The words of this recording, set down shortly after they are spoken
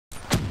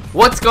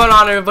What's going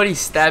on, everybody?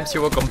 Stabs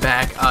here. Welcome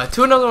back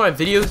to another one of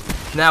my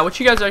videos. Now, what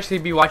you guys are actually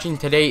be watching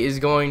today is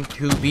going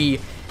to be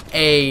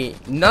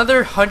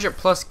another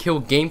 100+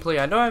 kill gameplay.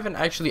 I know I haven't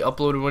actually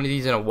uploaded one of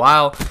these in a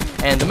while,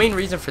 and the main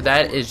reason for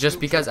that is just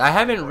because I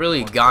haven't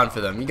really gone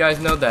for them. You guys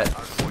know that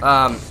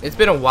it's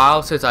been a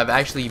while since I've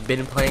actually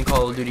been playing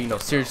Call of Duty,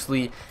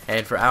 seriously,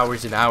 and for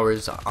hours and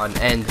hours on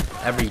end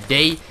every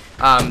day.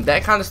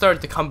 That kind of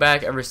started to come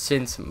back ever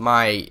since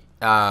my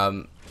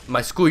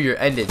my school year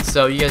ended.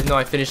 So you guys know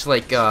I finished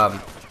like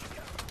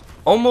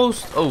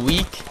almost a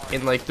week.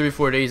 In like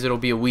 3-4 days it'll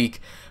be a week.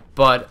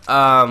 But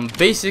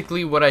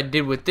basically what I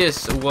did with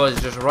this was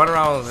just run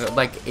around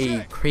like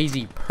a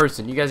crazy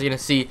person. You guys are gonna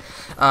see.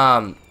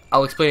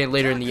 I'll explain it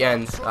later in the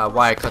end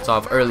why I cut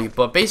off early.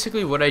 But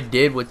basically what I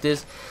did with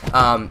this,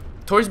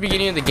 towards the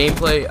beginning of the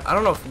gameplay, I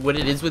don't know what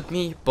it is with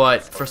me,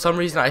 but for some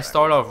reason I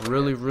start off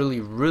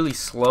really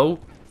slow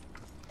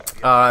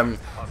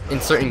in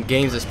certain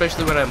games,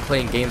 especially when I'm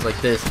playing games like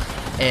this.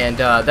 And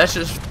that's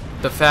just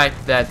the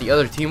fact that the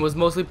other team was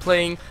mostly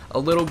playing a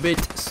little bit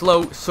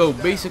slow. So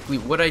basically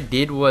what I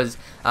did was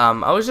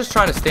I was just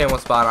trying to stay in one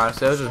spot.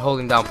 Honestly, I was just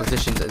holding down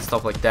positions and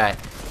stuff like that.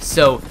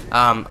 So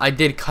I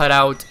did cut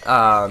out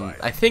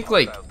I think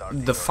like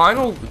the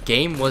final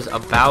game was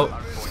about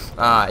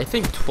I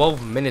think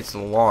 12 minutes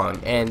long,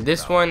 and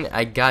this one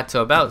I got to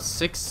about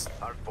 6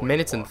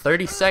 minutes and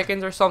 30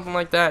 seconds or something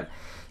like that.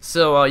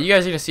 So you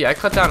guys are gonna see I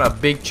cut down a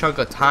big chunk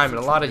of time and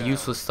a lot of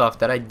useless stuff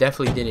that I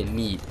definitely didn't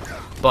need.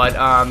 But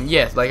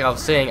yeah, like I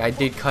was saying, I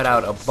did cut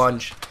out a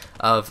bunch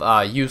of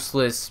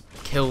useless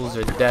kills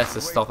or deaths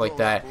and stuff like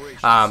that.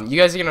 You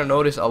guys are gonna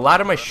notice a lot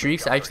of my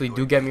streaks actually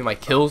do get me my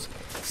kills.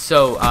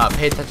 So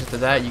pay attention to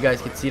that. You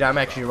guys can see that I'm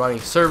actually running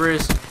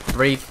Cerberus,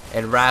 Wraith,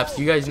 and Raps.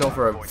 You guys know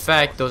for a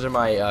fact those are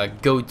my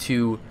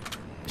go-to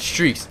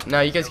streaks.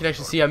 Now you guys can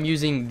actually see I'm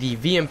using the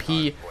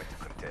VMP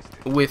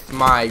with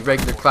my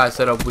regular class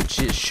setup, which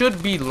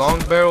should be long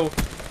barrel,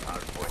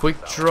 quick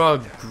draw,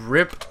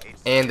 grip,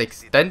 and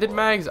extended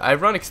mags. I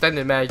run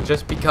extended mags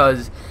just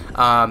because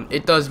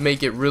it does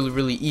make it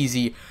really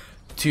easy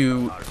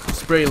to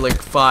spray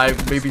like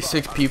 5, maybe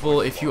 6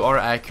 people if you are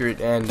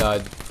accurate and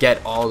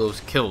get all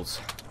those kills.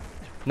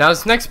 Now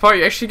this next part,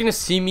 you're actually gonna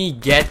see me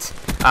get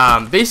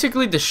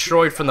basically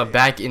destroyed from the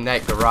back in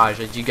that garage,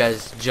 as you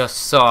guys just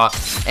saw.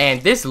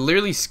 And this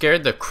literally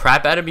scared the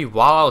crap out of me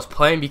while I was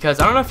playing,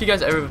 because I don't know if you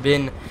guys ever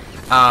been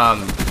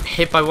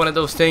hit by one of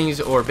those things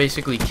or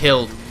basically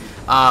killed.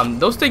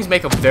 Those things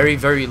make a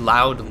very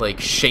loud like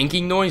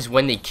shanking noise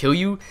when they kill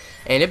you,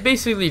 and it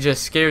basically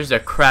just scares the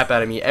crap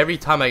out of me every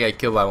time I get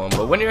killed by one.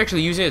 But when you're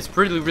actually using it, it's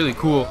really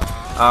cool.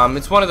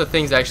 It's one of the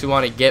things I actually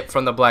want to get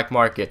from the black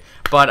market.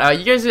 But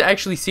you guys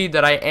actually see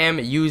that I am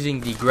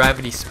using the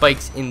gravity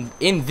spikes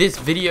in this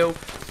video.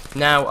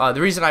 Now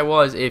the reason I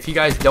was, if you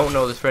guys don't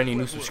know this, for any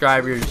new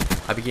subscribers,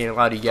 I've been getting a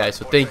lot of you guys,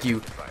 so thank you.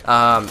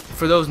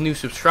 For those new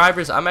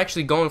subscribers, I'm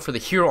actually going for the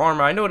hero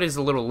armor. I know it is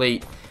a little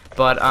late,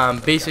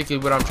 but basically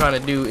what I'm trying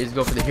to do is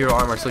go for the hero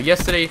armor. So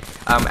yesterday,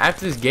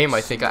 after this game,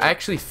 I think I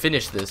actually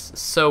finished this.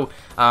 So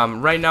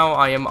right now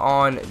I am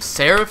on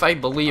Seraph, I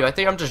believe. I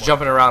think I'm just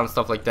jumping around and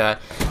stuff like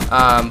that.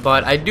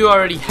 But I do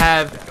already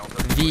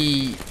have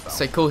the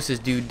Psychosis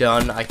dude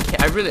done.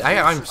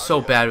 I'm so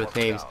bad with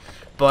names.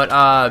 But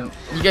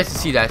you guys can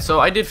see that. So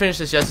I did finish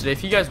this yesterday.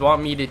 If you guys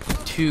want me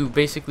to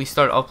basically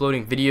start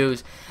uploading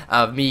videos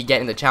of me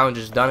getting the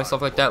challenges done and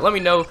stuff like that, let me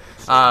know.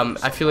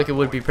 I feel like it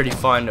would be pretty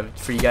fun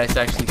for you guys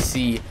to actually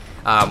see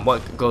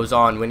what goes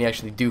on when you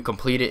actually do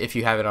complete it, if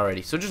you haven't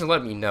already. So just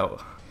let me know.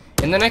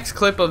 In the next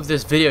clip of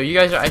this video, you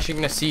guys are actually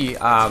going to see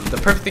the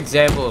perfect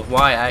example of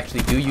why I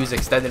actually do use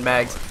extended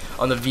mags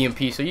on the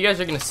VMP. So you guys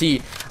are going to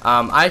see,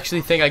 I actually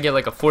think I get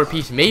like a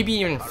 4-piece, maybe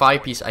even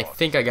 5-piece. I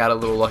think I got a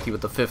little lucky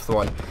with the 5th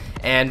one.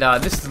 And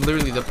this is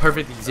literally the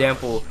perfect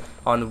example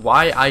on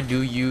why I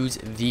do use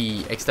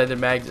the extended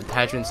mags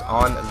attachments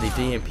on the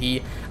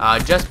VMP,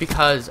 just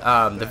because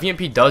the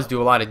VMP does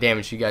do a lot of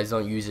damage if you guys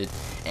don't use it,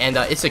 and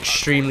it's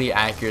extremely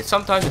accurate.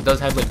 Sometimes it does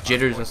have like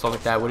jitters and stuff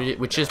like that,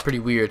 which is pretty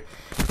weird,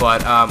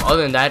 but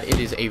other than that, it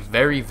is a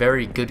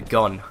very good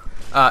gun.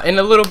 In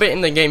a little bit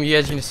in the game, you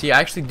guys are going to see I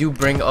actually do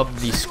bring up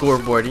the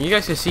scoreboard, and you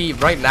guys can see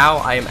right now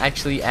I am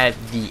actually at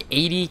the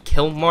 80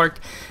 kill mark.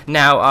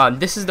 Now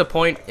this is the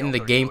point in the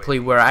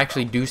gameplay where I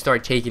actually do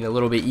start taking it a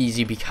little bit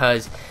easy,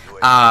 because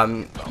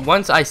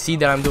once I see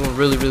that I'm doing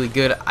really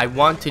good, I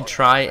want to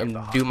try and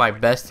do my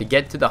best to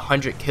get to the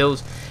 100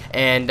 kills.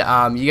 And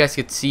you guys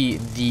could see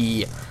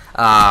the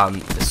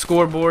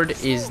scoreboard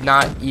is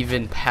not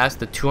even past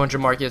the 200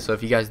 mark yet. So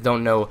if you guys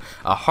don't know,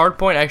 a hard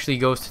point actually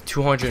goes to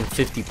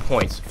 250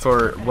 points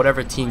for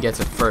whatever team gets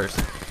it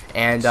first.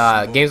 And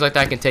games like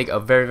that can take a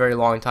very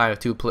long time if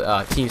two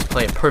teams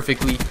play it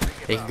perfectly.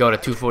 They can go to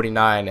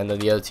 249 and then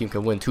the other team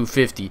can win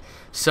 250.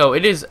 So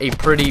it is a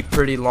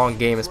pretty long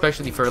game,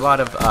 especially for a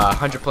lot of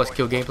 100+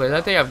 kill gameplays.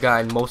 I think I've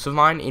gotten most of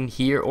mine in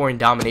here or in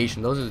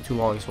domination. Those are the 2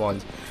 longest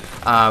ones.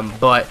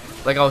 But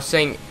like I was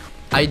saying,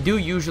 I do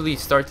usually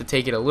start to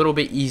take it a little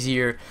bit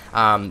easier.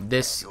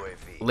 This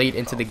late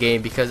into the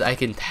game because I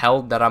can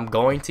tell that I'm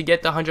going to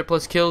get the 100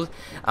 plus kills.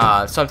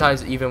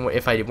 Sometimes even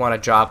if I want to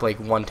drop like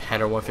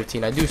 110 or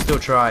 115, I do still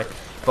try.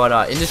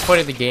 But in this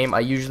point of the game, I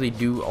usually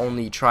do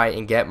only try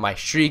and get my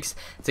streaks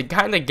to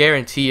kind of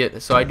guarantee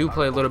it. So I do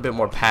play a little bit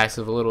more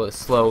passive, a little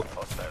slow.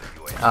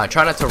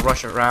 Try not to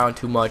rush around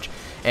too much.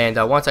 And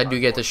once I do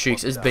get the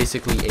streaks, it's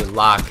basically a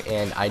lock,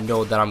 and I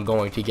know that I'm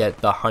going to get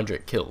the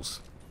 100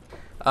 kills.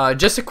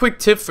 Just a quick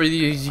tip for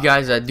you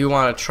guys that do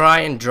want to try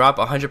and drop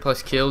 100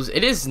 plus kills.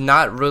 It is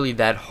not really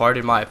that hard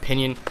in my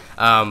opinion,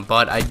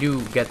 but I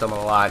do get them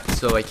a lot,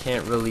 so I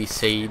can't really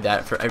say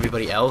that for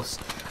everybody else.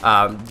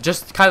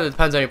 Just kind of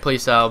depends on your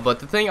playstyle. But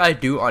the thing I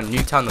do on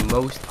Nuketown the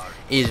most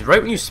is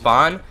right when you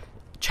spawn,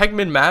 check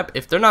mid-map.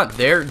 If they're not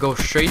there, go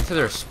straight to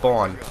their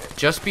spawn,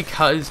 just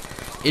because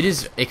it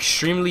is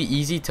extremely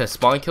easy to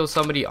spawn kill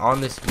somebody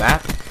on this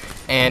map.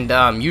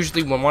 And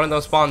usually when one of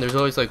those spawn, there's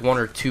always like 1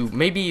 or 2,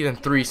 maybe even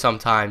 3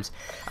 sometimes,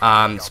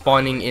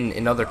 spawning in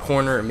another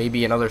corner, or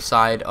maybe another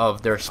side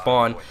of their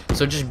spawn.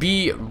 So just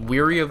be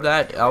wary of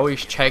that.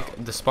 Always check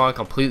the spawn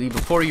completely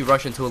before you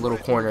rush into a little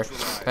corner.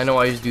 I know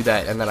I always do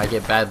that, and then I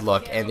get bad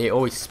luck, and they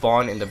always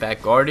spawn in the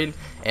back garden,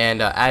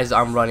 and as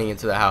I'm running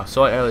into the house,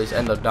 so I always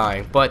end up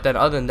dying. But then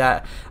other than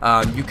that,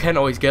 you can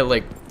always get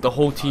like the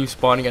whole team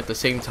spawning at the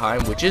same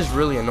time, which is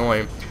really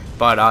annoying,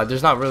 but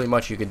there's not really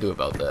much you can do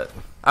about that.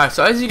 Alright,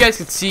 so as you guys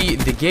can see,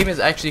 the game is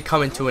actually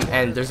coming to an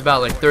end. There's about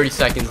like 30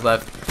 seconds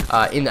left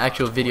in the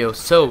actual video.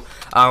 So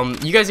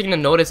you guys are going to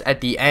notice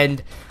at the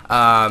end,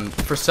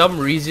 for some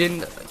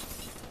reason,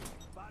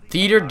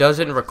 Theater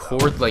doesn't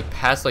record like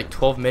past like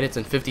 12 minutes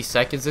and 50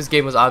 seconds. This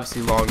game was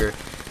obviously longer,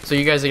 so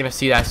you guys are going to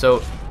see that.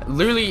 So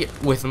literally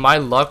with my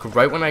luck,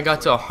 right when I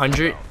got to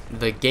 100,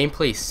 the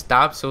gameplay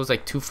stopped. So it was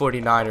like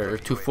 2:49 or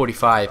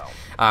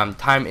 2:45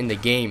 time in the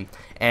game.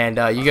 And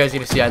you guys are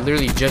going to see I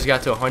literally just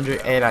got to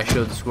 100 and I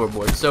showed the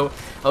scoreboard. So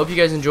I hope you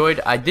guys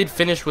enjoyed. I did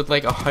finish with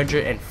like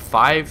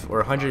 105 or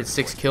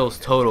 106 kills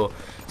total.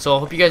 So I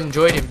hope you guys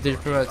enjoyed. If you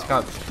did, remember to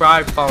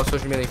subscribe, follow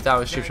social media links down in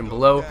the description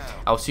below.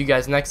 I will see you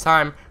guys next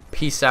time.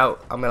 Peace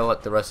out. I'm going to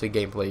let the rest of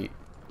the gameplay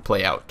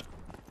play out.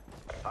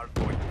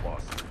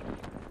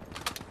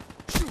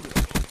 Shoot it.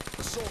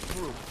 Assault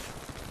through.